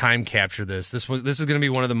want to time capture this. This is going to be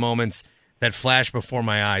one of the moments that flash before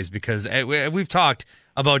my eyes because we've talked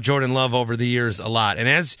about Jordan Love over the years a lot. And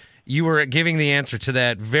as you were giving the answer to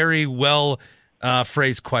that very well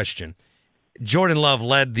phrased question, Jordan Love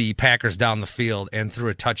led the Packers down the field and threw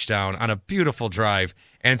a touchdown on a beautiful drive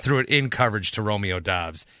and threw it in coverage to Romeo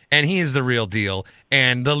Doubs. And he is the real deal,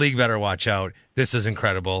 and the league better watch out. This is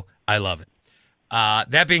incredible. I love it.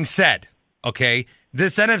 That being said, okay,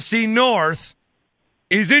 this NFC North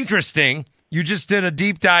is interesting. You just did a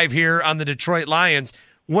deep dive here on the Detroit Lions.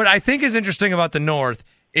 What I think is interesting about the North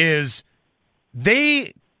is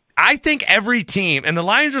I think every team, and the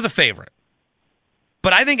Lions are the favorite,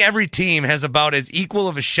 but I think every team has about as equal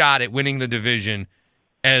of a shot at winning the division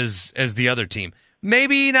as the other team.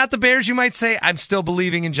 Maybe not the Bears, you might say. I'm still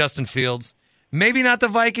believing in Justin Fields. Maybe not the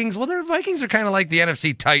Vikings. Well, the Vikings are kind of like the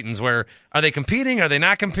NFC Titans, where are they competing? Are they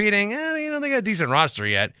not competing? They got a decent roster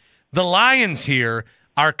yet. The Lions here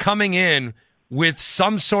are coming in with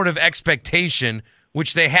some sort of expectation,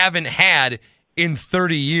 which they haven't had in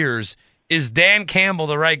 30 years. Is Dan Campbell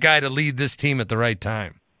the right guy to lead this team at the right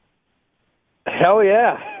time? Hell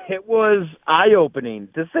yeah. It was eye-opening,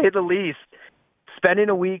 to say the least. Spending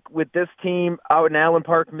a week with this team out in Allen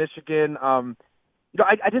Park, Michigan,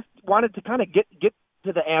 I just wanted to kind of get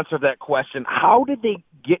to the answer of that question. How did they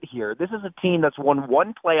get here? This is a team that's won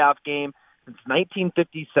one playoff game since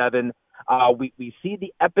 1957. We see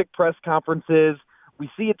the epic press conferences.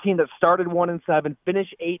 We see a team that started 1-7,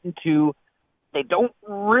 finished 8-2. They don't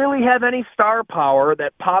really have any star power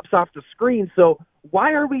that pops off the screen. So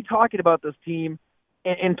why are we talking about this team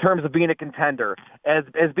in terms of being a contender, as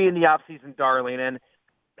being the offseason darling? And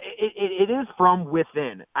it is from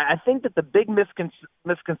within. I think that the big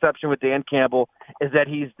misconception with Dan Campbell is that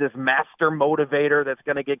he's this master motivator that's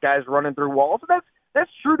going to get guys running through walls. That's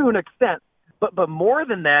true to an extent. But more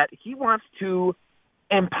than that, he wants to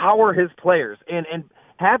empower his players and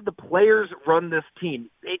have the players run this team.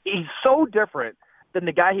 He's so different than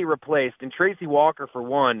the guy he replaced. And Tracy Walker, for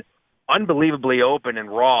one, unbelievably open and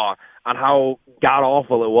raw on how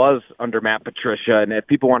god-awful it was under Matt Patricia. And if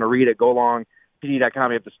people want to read it, go along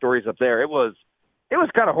PD.com. You have the stories up there. It was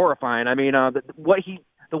kind of horrifying. I mean,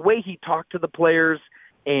 the way he talked to the players,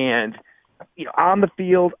 and on the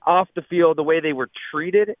field, off the field, the way they were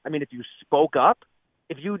treated. I mean, if you spoke up,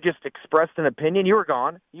 if you just expressed an opinion, you were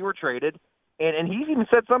gone. You were traded. And he even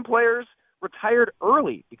said some players retired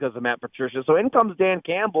early because of Matt Patricia. So in comes Dan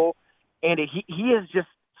Campbell, and he is just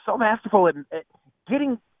so masterful at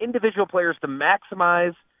getting individual players to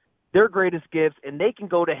maximize their greatest gifts, and they can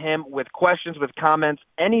go to him with questions, with comments,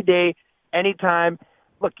 any day, anytime.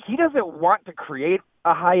 Look, he doesn't want to create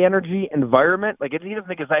a high-energy environment. Like, he doesn't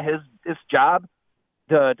think it's his job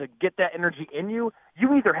to get that energy in you.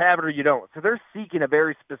 You either have it or you don't. So they're seeking a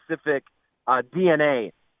very specific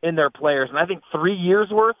DNA in their players. And I think 3 years'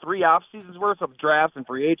 worth, 3 off-seasons worth of drafts and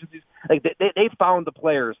free agencies, like they found the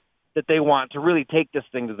players that they want to really take this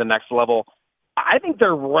thing to the next level. I think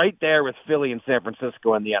they're right there with Philly and San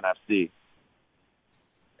Francisco in the NFC.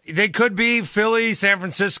 They could be Philly, San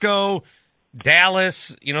Francisco,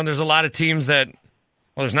 Dallas. There's a lot of teams that,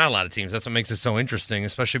 well, there's not a lot of teams. That's what makes it so interesting,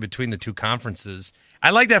 especially between the two conferences. I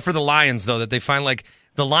like that for the Lions, though, that they find, like,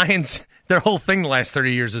 the Lions, their whole thing the last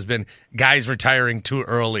 30 years has been guys retiring too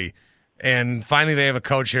early. And finally they have a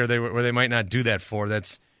coach here where they might not do that for.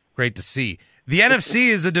 That's great to see. The NFC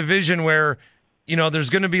is a division where, there's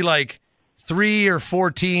going to be like 3 or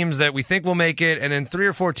 4 teams that we think will make it, and then 3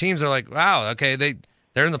 or 4 teams are like, wow, okay,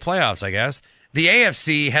 they're in the playoffs, I guess. The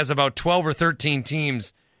AFC has about 12 or 13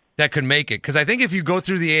 teams that could make it. Because I think if you go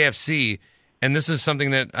through the AFC, and this is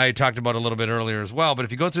something that I talked about a little bit earlier as well, but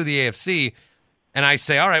if you go through the AFC and I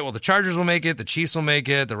say, all right, well, the Chargers will make it, the Chiefs will make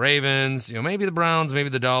it, the Ravens, maybe the Browns, maybe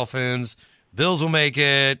the Dolphins, Bills will make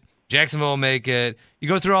it, Jacksonville will make it. You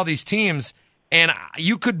go through all these teams, and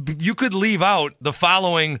you could leave out the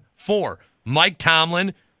following 4. Mike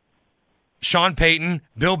Tomlin, Sean Payton,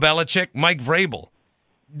 Bill Belichick, Mike Vrabel.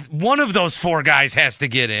 One of those 4 guys has to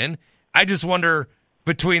get in. I just wonder,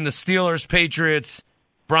 between the Steelers, Patriots,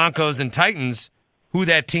 Broncos, and Titans, who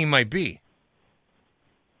that team might be.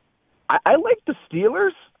 I like the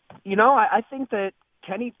Steelers. I think that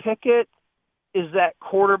Kenny Pickett is that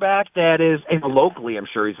quarterback that is, and locally I'm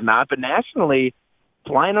sure he's not, but nationally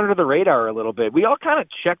flying under the radar a little bit. We all kind of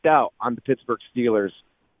checked out on the Pittsburgh Steelers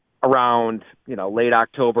around, late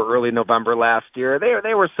October, early November last year.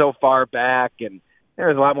 They were so far back, and there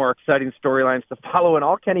was a lot more exciting storylines to follow, and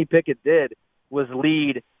all Kenny Pickett did was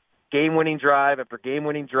lead game-winning drive after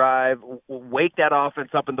game-winning drive, wake that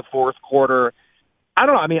offense up in the fourth quarter. I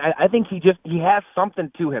don't know. I mean, I think he has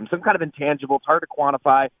something to him, some kind of intangible. It's hard to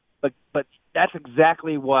quantify, but that's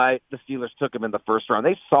exactly why the Steelers took him in the first round.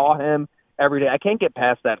 They saw him every day. I can't get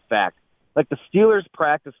past that fact. Like, the Steelers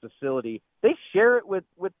practice facility, they share it with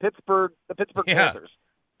Pittsburgh, the Pittsburgh Panthers.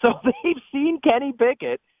 So they've seen Kenny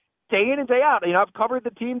Pickett day in and day out. I've covered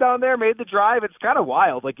the team down there, made the drive. It's kind of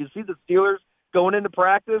wild. Like, you see the Steelers going into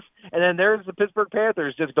practice, and then there's the Pittsburgh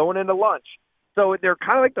Panthers just going into lunch. So they're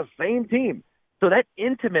kind of like the same team. So that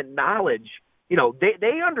intimate knowledge,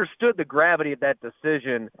 they understood the gravity of that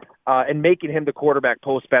decision and making him the quarterback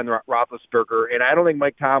post-Ben Roethlisberger. And I don't think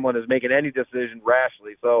Mike Tomlin is making any decision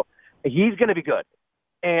rashly. So he's going to be good.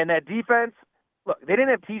 And that defense, look, they didn't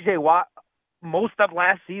have T.J. Watt most of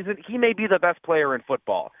last season. He may be the best player in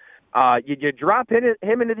football. You drop him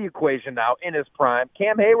into the equation now in his prime.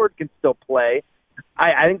 Cam Hayward can still play.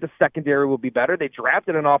 I think the secondary will be better. They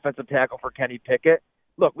drafted an offensive tackle for Kenny Pickett.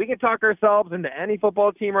 Look, we can talk ourselves into any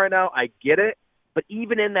football team right now. I get it. But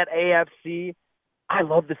even in that AFC, I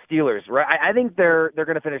love the Steelers. Right? I think they're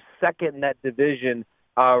going to finish second in that division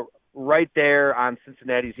right there on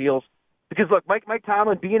Cincinnati's heels. Because, look, Mike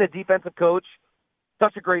Tomlin, being a defensive coach,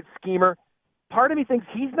 such a great schemer, part of me thinks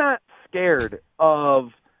he's not scared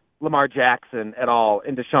of Lamar Jackson at all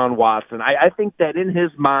and Deshaun Watson. I think that in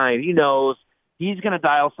his mind, he knows he's going to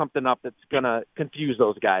dial something up that's going to confuse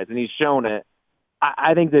those guys, and he's shown it.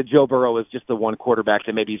 I think that Joe Burrow is just the one quarterback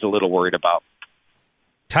that maybe he's a little worried about.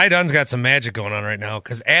 Ty Dunne's got some magic going on right now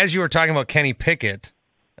because as you were talking about Kenny Pickett,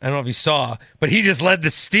 I don't know if you saw, but he just led the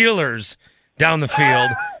Steelers down the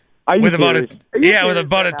field with about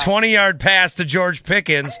a 20-yard pass to George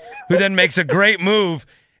Pickens, who then makes a great move,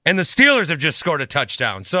 and the Steelers have just scored a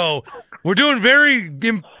touchdown. So we're doing very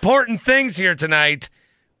important things here tonight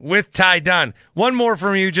with Ty Dunne. One more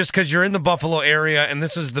from you, just because you're in the Buffalo area, and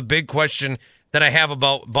this is the big question that I have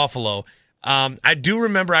about Buffalo. I do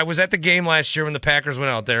remember I was at the game last year when the Packers went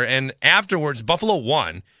out there, and afterwards Buffalo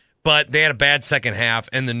won, but they had a bad second half,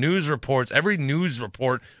 and the news reports, every news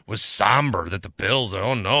report was somber that the Bills,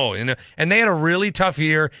 oh no, and they had a really tough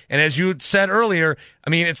year, and as you said earlier, I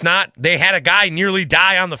mean, they had a guy nearly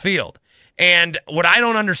die on the field. And what I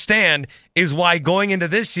don't understand is why going into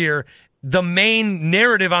this year, the main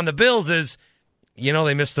narrative on the Bills is,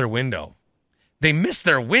 they missed their window. They missed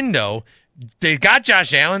their window. They got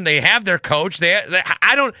Josh Allen. They have their coach.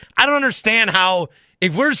 I don't understand how,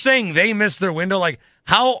 if we're saying they missed their window, like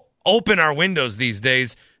how open are windows these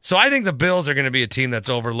days? So I think the Bills are going to be a team that's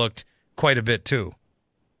overlooked quite a bit too.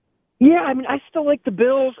 Yeah, I mean, I still like the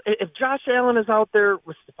Bills. If Josh Allen is out there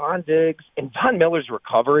with Stephon Diggs, and Von Miller's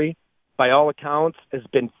recovery, by all accounts, has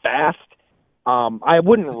been fast. I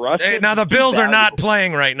wouldn't rush it. Now the Bills are not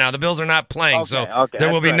playing right now. The Bills are not playing, so there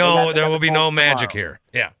will be no magic here.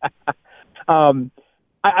 Yeah.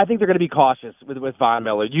 I think they're going to be cautious with Von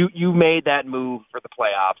Miller. You made that move for the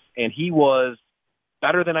playoffs, and he was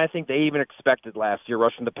better than I think they even expected last year,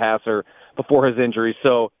 rushing the passer before his injury.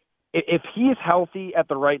 So if he's healthy at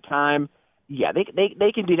the right time, yeah,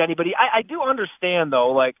 they can beat anybody. I do understand,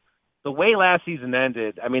 though, like the way last season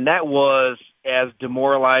ended, I mean, that was as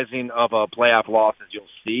demoralizing of a playoff loss as you'll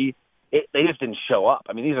see. They just didn't show up.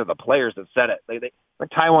 I mean, these are the players that said it. Like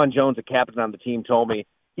Tywan Jones, the captain on the team, told me,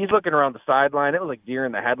 he's looking around the sideline. It was like deer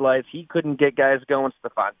in the headlights. He couldn't get guys going.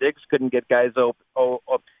 Stephon Diggs couldn't get guys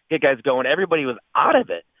going. Everybody was out of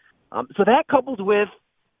it. So that coupled with,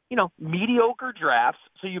 mediocre drafts.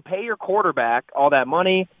 So you pay your quarterback all that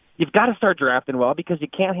money. You've got to start drafting well because you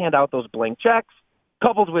can't hand out those blank checks.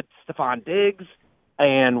 Coupled with Stephon Diggs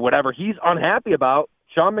and whatever he's unhappy about,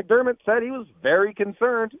 Sean McDermott said he was very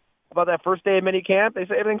concerned about that first day of minicamp. They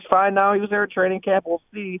say everything's fine now. He was there at training camp. We'll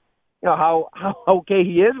see. How okay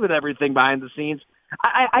he is with everything behind the scenes.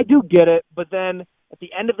 I do get it, but then at the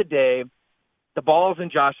end of the day, the ball's in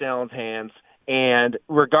Josh Allen's hands, and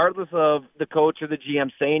regardless of the coach or the GM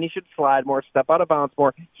saying he should slide more, step out of bounds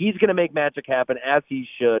more, he's going to make magic happen as he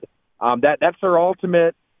should. That's their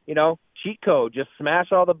ultimate, cheat code. Just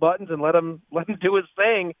smash all the buttons and let him do his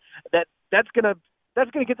thing. That's gonna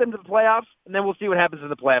get them to the playoffs, and then we'll see what happens in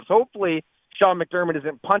the playoffs. Hopefully, Sean McDermott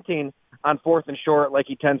isn't punting on 4th and short like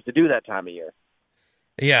he tends to do that time of year.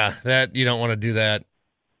 Yeah, that you don't want to do that.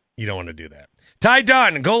 You don't want to do that. Ty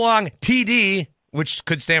Dunne, go long TD, which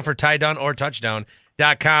could stand for Ty Dunne or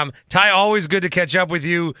touchdown.com. Ty, always good to catch up with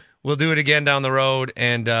you. We'll do it again down the road,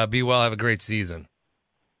 and be well. Have a great season.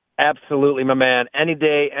 Absolutely, my man. Any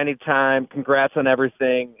day, anytime. Congrats on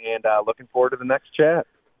everything, and looking forward to the next chat.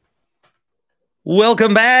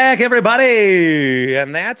 Welcome back, everybody.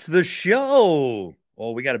 And that's the show.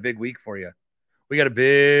 Oh, we got a big week for you. We got a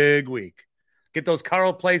big week. Get those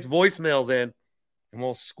Carl Place voicemails in, and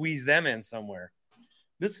we'll squeeze them in somewhere.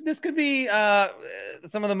 This could be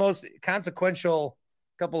some of the most consequential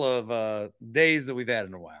couple of days that we've had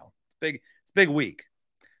in a while. It's a big week.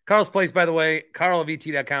 Carl's Place, by the way,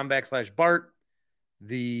 carlovt.com/Bart.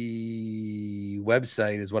 The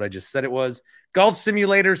website is what I just said it was. Golf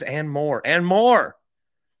simulators and more.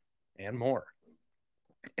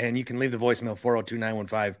 And you can leave the voicemail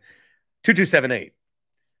 402-915-2278.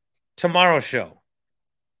 Tomorrow's show.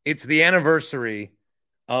 It's the anniversary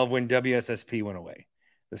of when WSSP went away,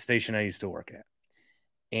 the station I used to work at.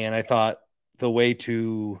 And I thought the way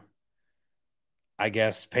to, I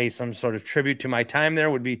guess, pay some sort of tribute to my time there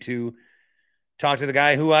would be to talk to the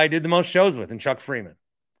guy who I did the most shows with, and Chuck Freeman.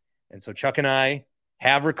 And so Chuck and I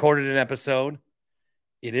have recorded an episode.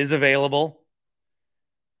 It is available.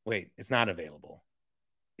 Wait, it's not available.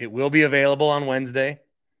 It will be available on Wednesday.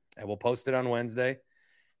 I will post it on Wednesday.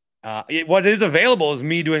 What is available is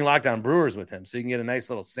me doing Lockdown Brewers with him, so you can get a nice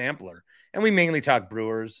little sampler. And we mainly talk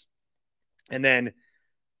Brewers. And then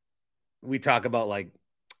we talk about, like,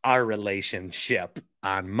 our relationship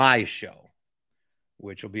on my show,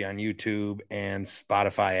 which will be on YouTube and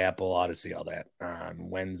Spotify, Apple, Odyssey, all that on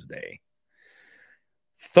Wednesday.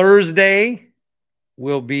 Thursday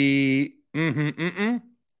will be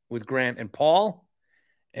with Grant and Paul.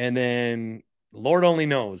 And then Lord only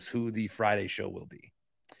knows who the Friday show will be.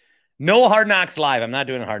 No Hard Knocks Live. I'm not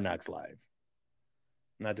doing Hard Knocks Live.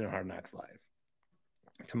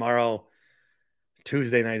 Tomorrow,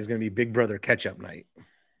 Tuesday night, is going to be Big Brother catch-up night.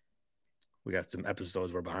 We got some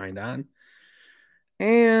episodes we're behind on.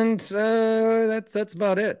 And that's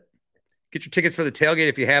about it. Get your tickets for the tailgate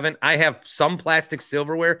if you haven't. I have some plastic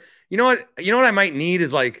silverware. You know what I might need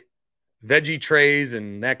is, like, veggie trays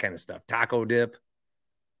and that kind of stuff. Taco dip.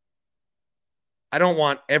 I don't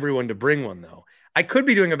want everyone to bring one, though. I could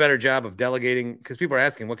be doing a better job of delegating, because people are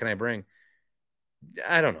asking, what can I bring?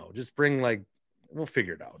 I don't know. Just bring, like, we'll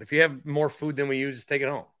figure it out. If you have more food than we use, just take it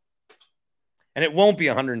home. And it won't be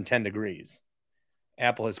 110 degrees.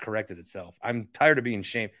 Apple has corrected itself. I'm tired of being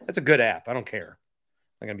shamed. That's a good app. I don't care.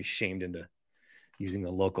 I'm going to be shamed into using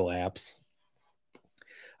the local apps.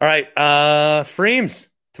 All right. Freems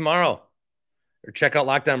tomorrow. Or check out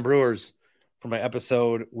Lockdown Brewers for my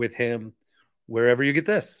episode with him wherever you get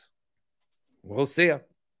this. We'll see you.